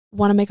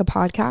Want to make a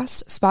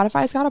podcast?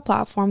 Spotify's got a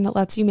platform that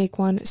lets you make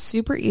one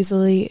super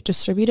easily,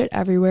 distribute it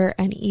everywhere,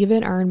 and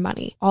even earn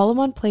money, all in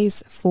one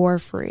place for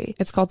free.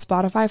 It's called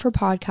Spotify for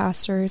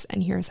Podcasters,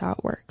 and here's how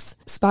it works.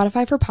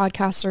 Spotify for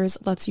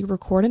Podcasters lets you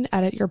record and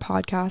edit your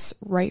podcasts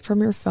right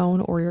from your phone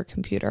or your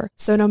computer.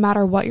 So no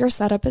matter what your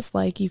setup is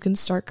like, you can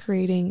start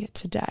creating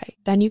today.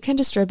 Then you can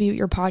distribute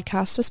your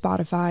podcast to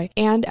Spotify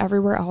and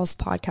everywhere else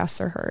podcasts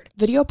are heard.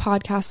 Video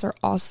podcasts are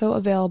also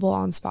available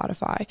on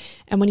Spotify,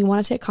 and when you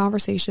want to take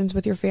conversations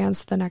with your fans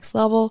to the next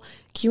level,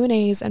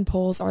 Q&As and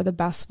polls are the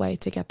best way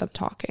to get them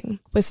talking.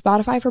 With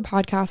Spotify for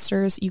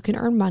Podcasters, you can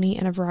earn money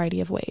in a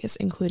variety of ways,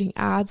 including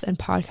ads and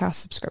podcast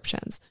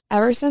subscriptions.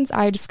 Ever since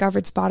I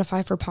discovered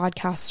Spotify for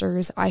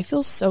Podcasters, I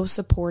feel so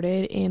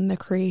supported in the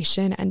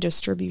creation and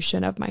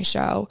distribution of my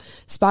show.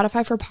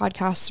 Spotify for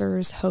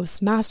Podcasters hosts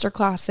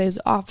masterclasses,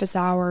 office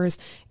hours,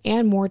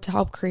 and more to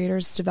help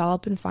creators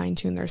develop and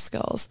fine-tune their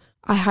skills.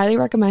 I highly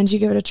recommend you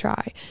give it a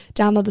try.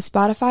 Download the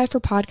Spotify for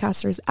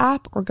Podcasters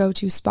app or go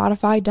to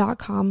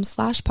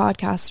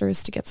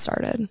spotify.com/podcasters to get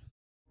started.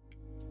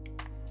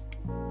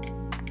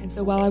 And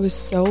so while I was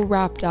so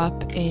wrapped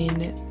up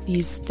in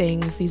these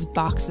things, these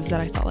boxes that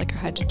I felt like I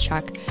had to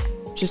check,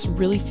 just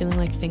really feeling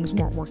like things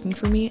weren't working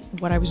for me,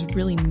 what I was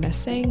really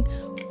missing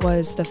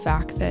was the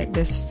fact that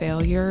this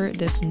failure,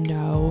 this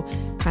no,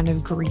 kind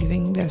of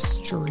grieving this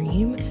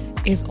dream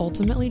is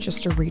ultimately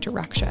just a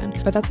redirection.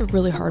 But that's a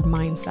really hard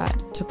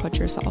mindset to put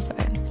yourself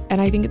in.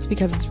 And I think it's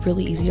because it's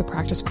really easy to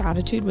practice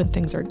gratitude when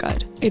things are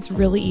good. It's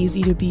really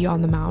easy to be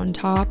on the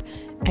mountaintop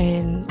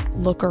and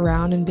look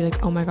around and be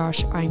like, oh my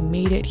gosh, I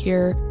made it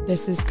here.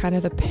 This is kind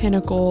of the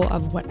pinnacle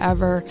of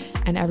whatever.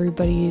 And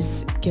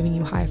everybody's giving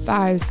you high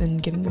fives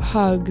and giving you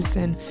hugs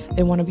and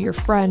they want to be your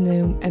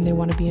friend and they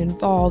want to be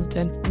involved.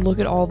 And look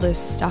at all this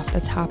stuff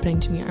that's happening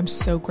to me. I'm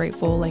so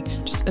grateful, like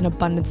just an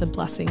abundance of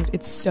blessings.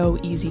 It's so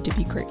easy to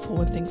be grateful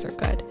when things are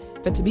good.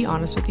 But to be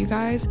honest with you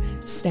guys,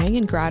 staying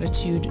in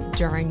gratitude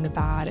during the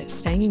bad,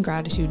 staying in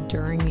gratitude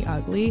during the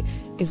ugly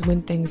is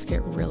when things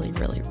get really,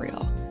 really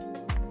real.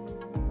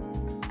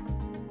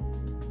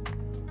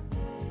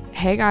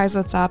 Hey guys,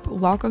 what's up?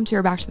 Welcome to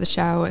or back to the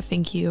show.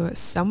 Thank you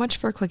so much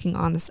for clicking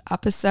on this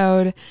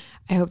episode.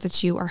 I hope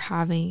that you are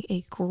having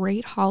a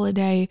great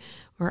holiday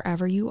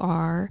wherever you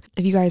are.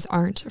 If you guys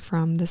aren't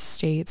from the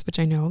States, which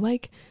I know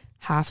like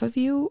half of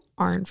you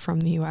aren't from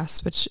the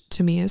US, which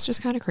to me is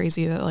just kind of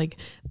crazy that like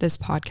this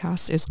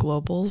podcast is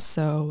global.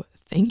 So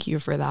thank you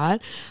for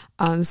that.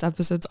 This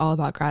episode's all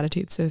about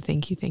gratitude. So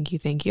thank you.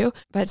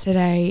 But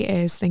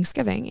today is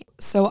Thanksgiving.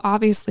 So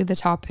obviously the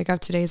topic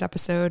of today's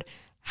episode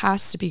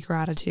has to be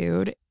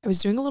gratitude. I was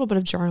doing a little bit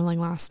of journaling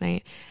last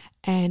night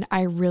and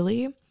I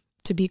really,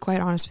 to be quite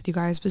honest with you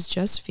guys, was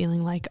just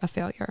feeling like a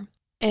failure.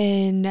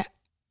 And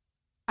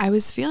I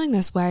was feeling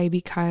this way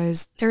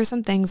because there are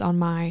some things on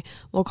my,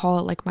 we'll call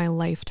it like my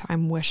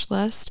lifetime wish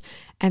list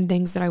and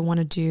things that I want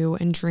to do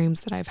and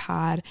dreams that I've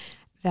had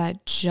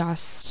that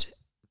just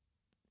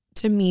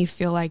to me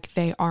feel like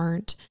the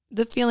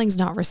feeling's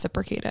not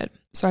reciprocated.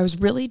 So I was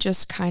really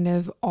just kind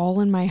of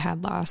all in my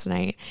head last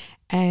night,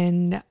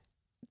 and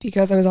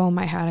because I was all in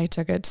my head, I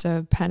took it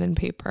to pen and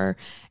paper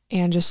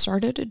and just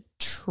started to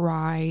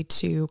try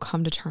to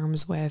come to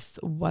terms with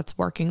what's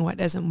working, what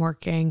isn't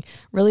working,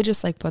 really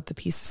just like put the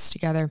pieces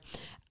together.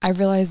 I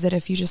realized that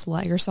if you just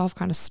let yourself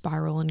kind of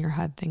spiral in your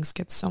head, things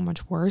get so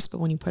much worse. But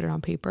when you put it on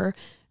paper,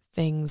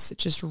 things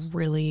just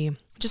really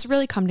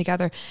come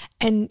together.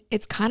 And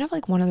it's kind of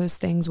like one of those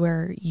things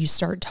where you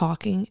start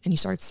talking and you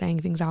start saying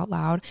things out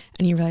loud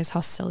and you realize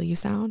how silly you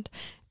sound.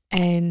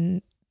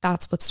 And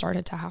that's what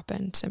started to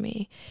happen to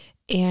me.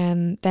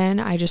 And then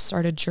I just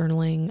started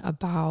journaling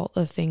about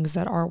the things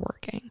that are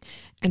working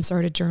and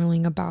started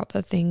journaling about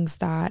the things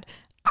that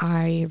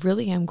I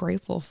really am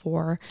grateful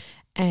for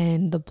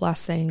and the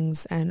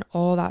blessings and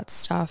all that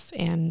stuff.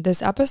 And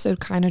this episode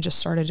kind of just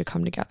started to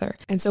come together.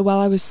 And so while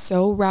I was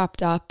so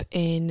wrapped up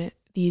in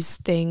these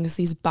things,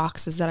 these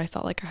boxes that I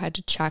felt like I had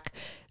to check,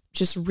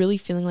 just really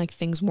feeling like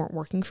things weren't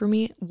working for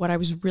me, what I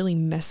was really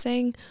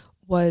missing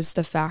was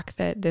the fact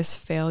that this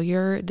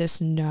failure,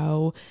 this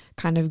no,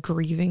 kind of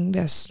grieving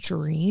this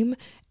dream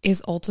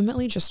is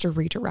ultimately just a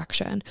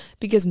redirection,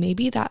 because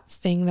maybe that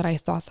thing that I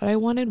thought that I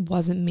wanted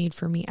wasn't made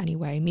for me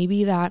anyway.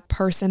 Maybe that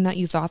person that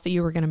you thought that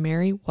you were going to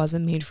marry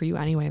wasn't made for you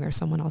anyway. There's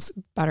someone else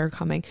better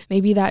coming.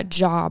 Maybe that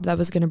job that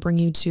was going to bring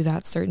you to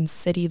that certain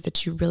city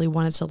that you really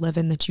wanted to live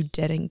in that you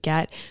didn't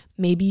get.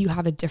 Maybe you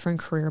have a different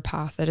career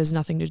path that has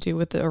nothing to do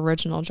with the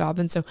original job.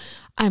 And so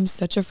I'm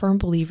such a firm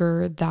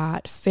believer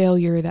that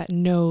failure, that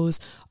no's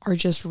are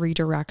just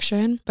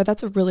redirection, but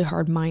that's a really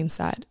hard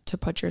mindset to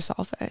put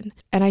yourself in.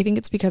 And I think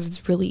it's because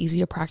it's really easy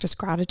to practice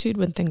gratitude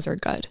when things are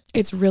good.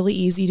 It's really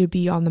easy to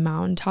be on the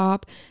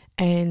mountaintop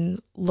and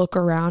look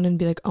around and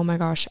be like, oh my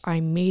gosh, I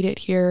made it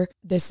here.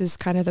 This is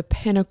kind of the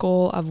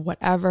pinnacle of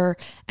whatever.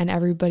 And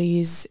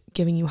everybody's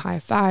giving you high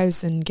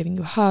fives and giving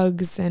you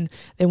hugs and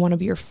they want to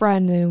be your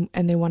friend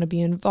and they want to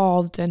be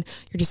involved. And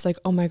you're just like,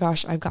 oh my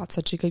gosh, I've got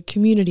such a good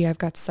community. I've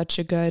got such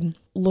a good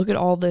look at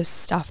all this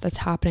stuff that's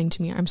happening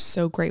to me. I'm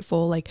so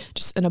grateful, like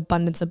just an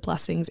abundance of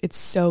blessings. It's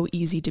so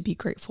easy to be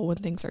grateful when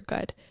things are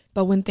good.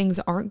 But when things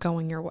aren't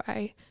going your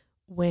way,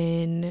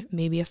 when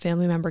maybe a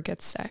family member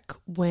gets sick,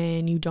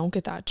 when you don't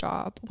get that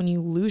job, when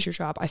you lose your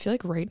job, I feel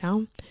like right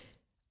now,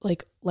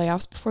 like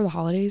layoffs before the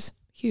holidays,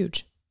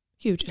 huge.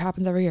 It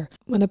happens every year.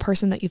 When the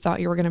person that you thought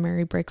you were going to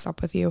marry breaks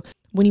up with you,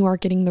 when you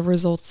aren't getting the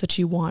results that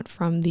you want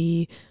from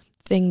the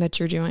thing that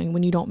you're doing,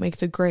 when you don't make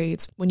the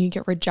grades, when you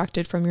get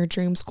rejected from your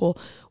dream school,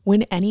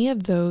 when any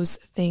of those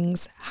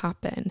things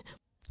happen,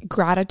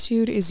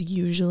 gratitude is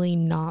usually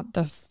not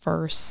the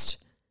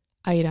first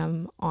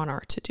item on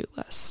our to-do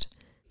list.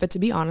 But to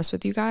be honest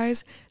with you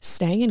guys,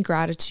 staying in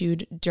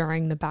gratitude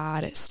during the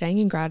bad, staying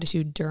in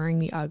gratitude during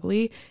the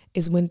ugly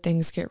is when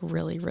things get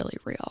really, really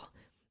real.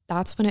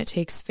 That's when it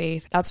takes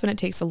faith. That's when it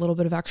takes a little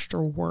bit of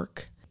extra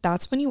work.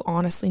 That's when you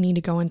honestly need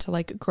to go into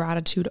like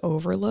gratitude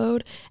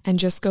overload and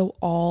just go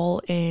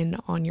all in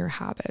on your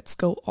habits,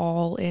 go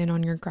all in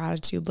on your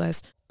gratitude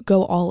list,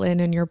 go all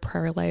in your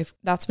prayer life.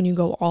 That's when you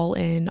go all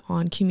in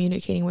on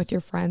communicating with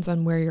your friends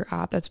on where you're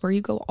at. That's where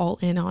you go all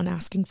in on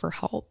asking for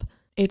help.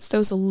 It's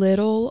those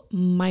little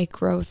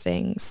micro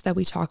things that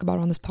we talk about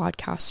on this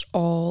podcast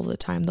all the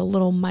time, the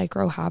little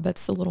micro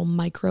habits, the little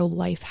micro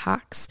life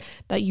hacks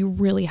that you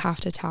really have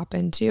to tap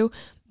into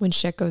when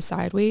shit goes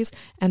sideways.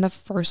 And the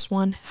first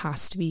one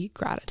has to be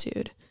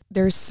gratitude.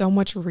 There's so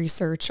much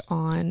research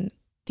on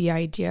the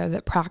idea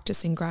that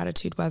practicing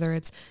gratitude, whether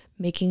it's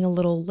making a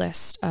little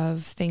list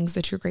of things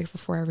that you're grateful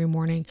for every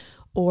morning,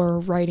 or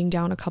writing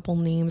down a couple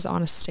names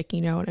on a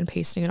sticky note and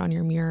pasting it on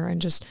your mirror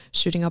and just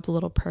shooting up a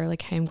little prayer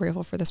like, hey, I'm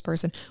grateful for this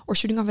person, or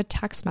shooting off a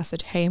text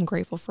message, hey, I'm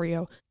grateful for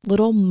you.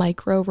 Little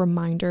micro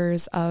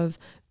reminders of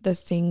the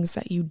things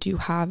that you do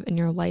have in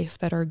your life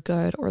that are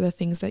good, or the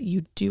things that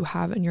you do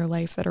have in your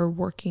life that are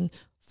working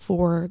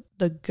for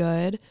the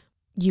good.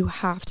 You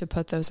have to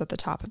put those at the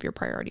top of your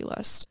priority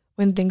list.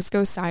 When things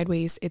go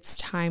sideways, it's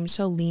time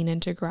to lean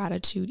into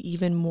gratitude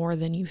even more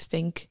than you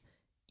think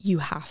you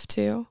have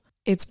to.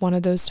 It's one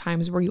of those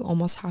times where you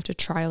almost have to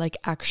try like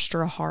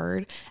extra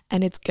hard,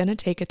 and it's going to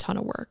take a ton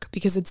of work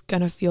because it's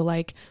going to feel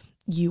like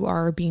you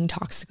are being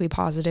toxically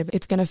positive.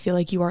 It's going to feel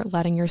like you aren't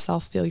letting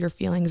yourself feel your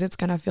feelings. It's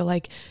going to feel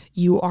like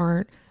you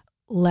aren't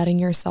letting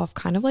yourself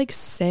kind of like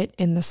sit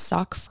in the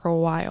suck for a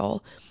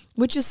while,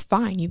 which is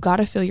fine. You got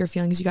to feel your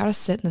feelings. You got to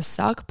sit in the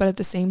suck. But at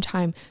the same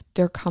time,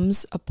 there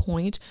comes a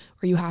point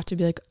where you have to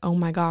be like, oh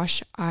my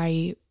gosh,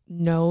 I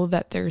know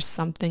that there's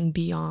something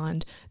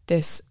beyond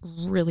this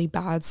really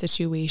bad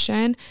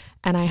situation,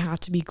 and I have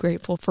to be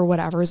grateful for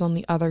whatever's on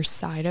the other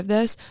side of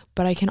this,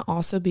 but I can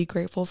also be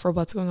grateful for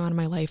what's going on in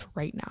my life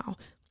right now.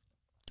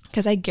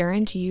 Because I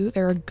guarantee you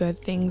there are good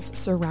things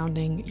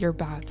surrounding your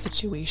bad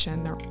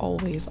situation. There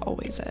always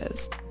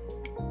is.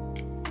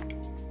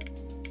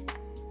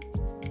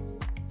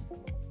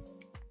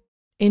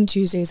 In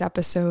Tuesday's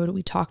episode,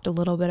 we talked a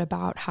little bit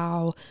about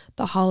how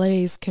the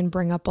holidays can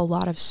bring up a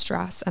lot of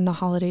stress, and the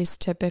holidays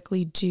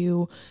typically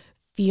do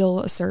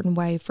feel a certain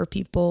way for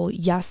people.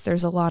 Yes,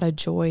 there's a lot of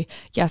joy.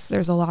 Yes,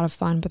 there's a lot of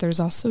fun, but there's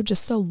also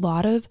just a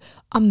lot of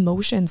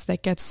emotions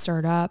that get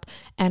stirred up.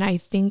 And I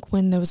think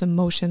when those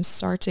emotions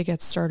start to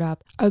get stirred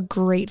up, a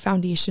great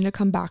foundation to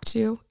come back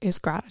to is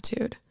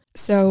gratitude.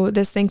 So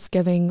this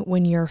Thanksgiving,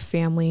 when your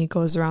family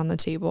goes around the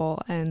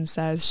table and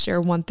says, share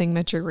one thing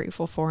that you're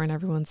grateful for, and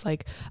everyone's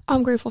like,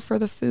 I'm grateful for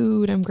the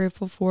food, I'm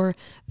grateful for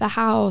the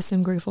house,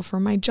 I'm grateful for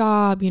my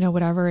job,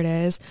 whatever it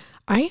is,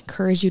 I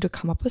encourage you to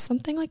come up with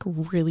something like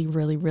really,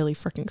 really, really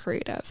freaking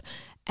creative.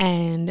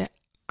 And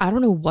I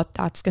don't know what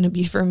that's going to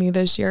be for me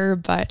this year,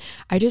 but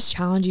I just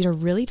challenge you to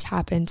really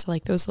tap into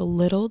like those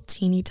little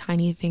teeny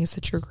tiny things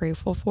that you're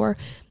grateful for,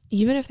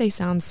 even if they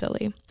sound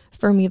silly.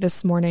 For me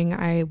this morning,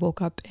 I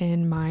woke up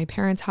in my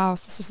parents'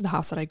 house. This is the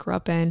house that I grew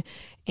up in.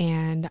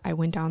 And I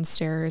went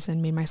downstairs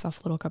and made myself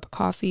a little cup of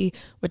coffee,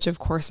 which of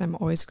course I'm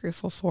always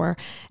grateful for.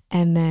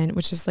 And then,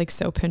 which is like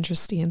so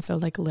Pinteresty and so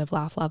like live,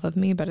 laugh, love of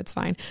me, but it's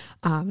fine.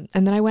 And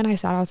then I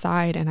sat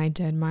outside and I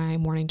did my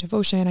morning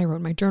devotion. I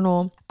wrote my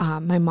journal.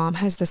 My mom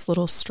has this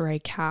little stray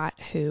cat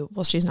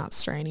she's not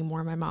stray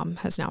anymore. My mom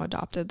has now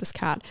adopted this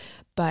cat,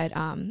 but,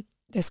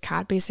 this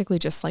cat basically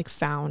just like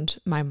found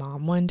my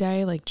mom one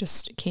day, like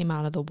just came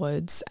out of the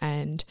woods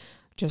and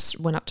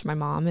just went up to my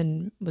mom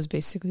and was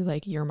basically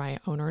like, you're my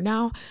owner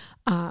now.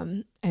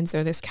 And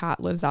so this cat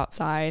lives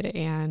outside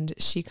and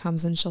she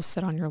comes and she'll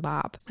sit on your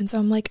lap. And so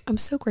I'm like, I'm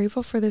so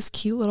grateful for this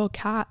cute little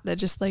cat that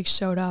just like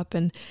showed up,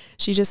 and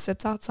she just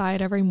sits outside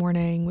every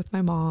morning with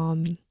my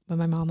mom when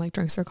my mom like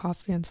drinks her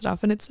coffee and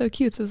stuff, and it's so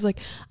cute. So it's like,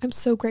 I'm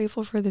so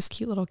grateful for this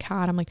cute little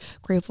cat. I'm like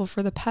grateful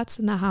for the pets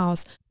in the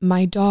house.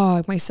 My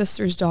dog, my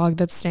sister's dog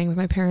that's staying with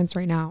my parents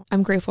right now.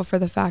 I'm grateful for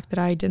the fact that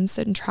I didn't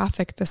sit in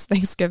traffic this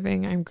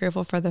Thanksgiving. I'm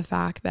grateful for the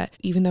fact that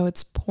even though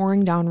it's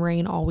pouring down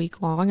rain all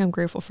week long, I'm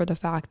grateful for the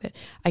fact that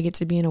I get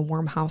to be in a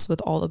warm house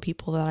with all the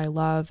people that I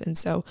love. And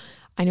so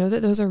I know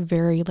that those are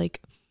very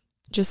like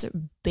just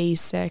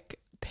basic,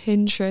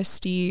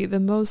 Pinteresty, the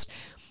most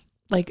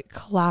like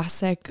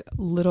classic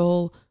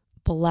little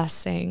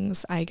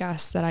blessings, I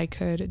guess, that I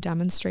could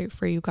demonstrate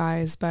for you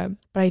guys. But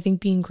I think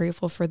being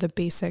grateful for the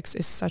basics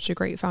is such a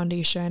great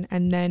foundation.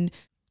 And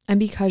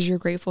because you're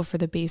grateful for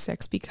the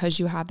basics, because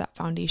you have that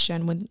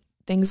foundation, when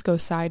things go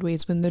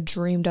sideways, when the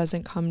dream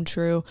doesn't come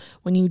true,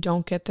 when you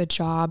don't get the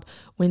job,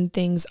 when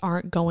things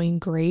aren't going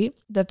great,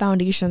 the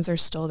foundations are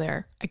still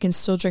there. I can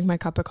still drink my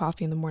cup of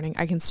coffee in the morning.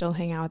 I can still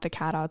hang out with the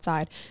cat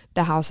outside.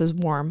 The house is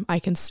warm. I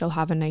can still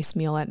have a nice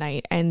meal at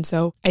night. And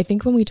so I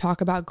think when we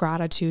talk about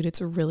gratitude, it's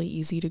really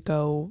easy to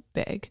go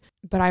big,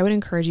 but I would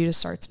encourage you to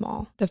start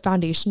small. The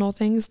foundational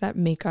things that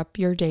make up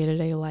your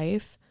day-to-day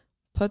life,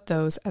 put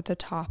those at the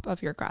top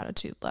of your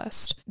gratitude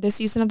list. This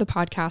season of the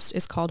podcast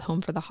is called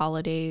Home for the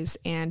Holidays,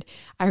 and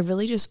I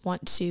really just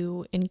want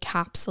to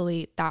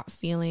encapsulate that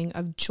feeling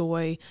of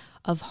joy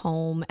of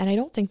home. And I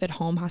don't think that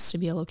home has to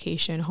be a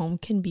location. Home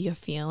can be a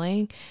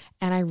feeling.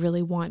 And I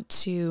really want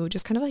to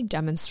just kind of like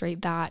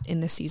demonstrate that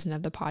in the season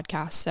of the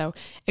podcast. So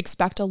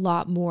expect a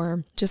lot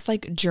more just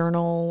like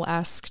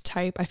journal-esque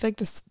type. I feel like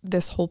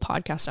this whole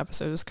podcast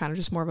episode is kind of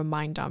just more of a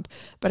mind dump,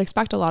 but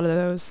expect a lot of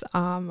those.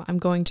 I'm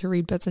going to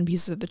read bits and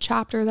pieces of the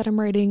chapter that I'm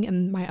writing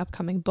in my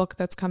upcoming book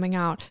that's coming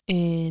out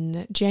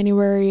in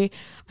January.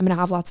 I'm going to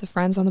have lots of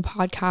friends on the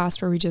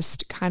podcast where we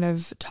just kind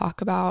of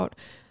talk about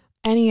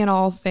any and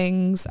all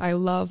things. I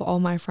love all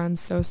my friends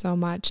so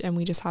much, and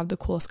we just have the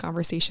coolest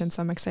conversations.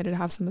 So I'm excited to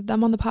have some of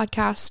them on the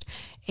podcast,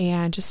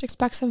 and just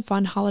expect some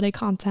fun holiday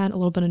content, a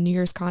little bit of New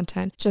Year's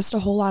content, just a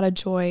whole lot of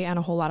joy and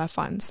a whole lot of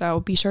fun. So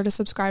be sure to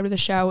subscribe to the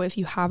show if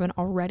you haven't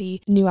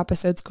already. New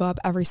episodes go up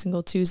every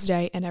single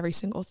Tuesday and every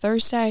single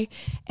Thursday.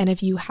 And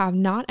if you have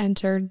not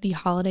entered the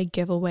holiday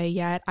giveaway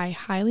yet, I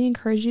highly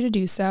encourage you to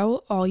do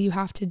so. All you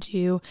have to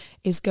do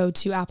is go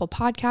to Apple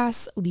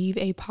Podcasts, leave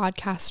a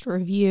podcast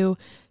review,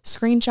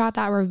 screenshot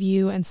that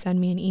review, and send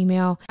me an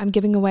email. I'm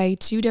giving away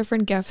 2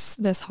 different gifts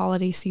this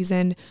holiday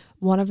season.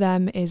 One of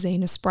them is a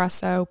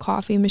Nespresso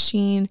coffee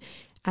machine,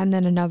 and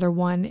then another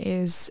one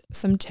is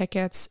some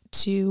tickets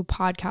to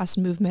Podcast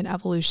Movement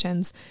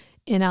Evolutions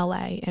in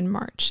LA in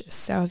March.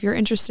 So if you're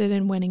interested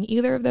in winning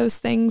either of those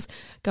things,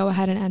 go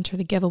ahead and enter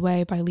the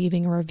giveaway by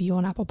leaving a review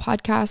on Apple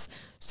Podcasts,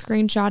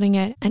 screenshotting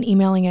it, and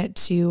emailing it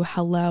to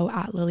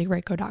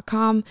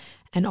hello@lilyraco.com.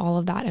 And all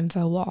of that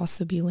info will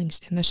also be linked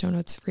in the show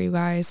notes for you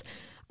guys.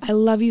 I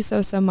love you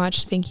so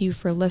much. Thank you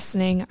for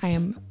listening. I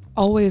am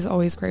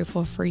always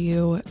grateful for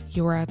you.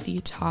 You are at the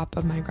top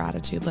of my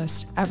gratitude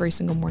list every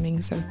single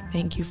morning. So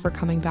thank you for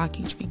coming back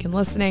each week and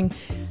listening.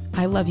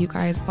 I love you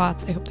guys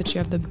lots. I hope that you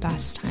have the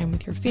best time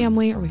with your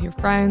family or with your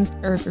friends,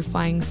 or if you're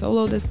flying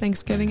solo this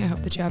Thanksgiving, I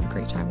hope that you have a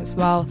great time as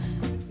well.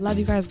 Love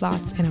you guys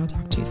lots, and I will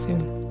talk to you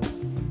soon.